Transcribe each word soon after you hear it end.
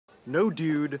No,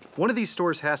 dude. One of these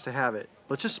stores has to have it.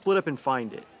 Let's just split up and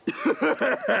find it.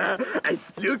 I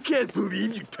still can't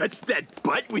believe you touched that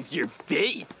butt with your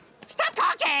face. Stop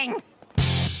talking!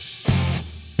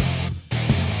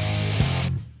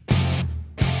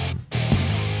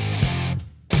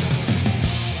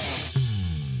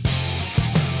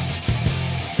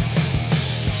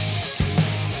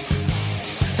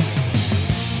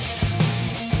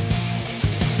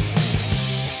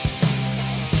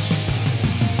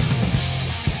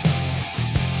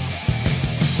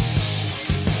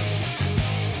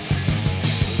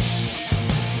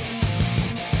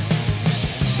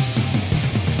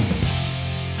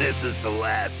 This is the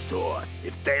last store.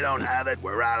 If they don't have it,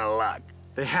 we're out of luck.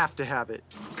 They have to have it.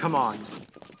 Come on.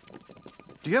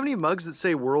 Do you have any mugs that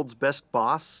say World's Best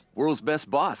Boss? World's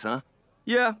Best Boss, huh?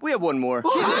 Yeah, we have one more.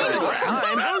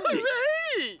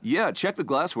 Yeah, check the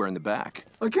glassware in the back.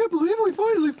 I can't believe we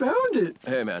finally found it.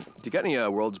 Hey, man, do you got any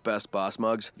World's Best Boss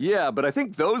mugs? Yeah, but I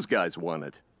think those guys won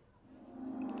it.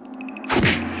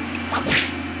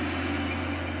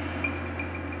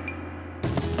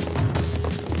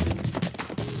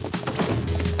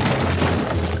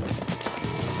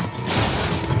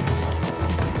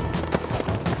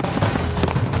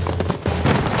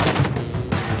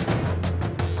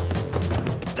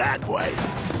 That way.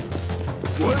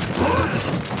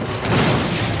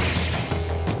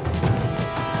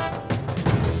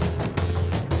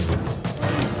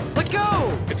 Let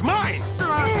go! It's mine! No!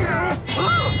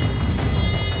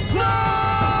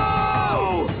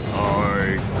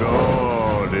 I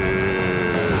got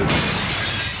it.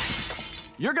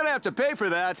 You're gonna have to pay for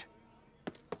that.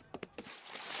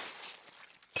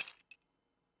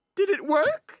 Did it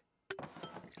work?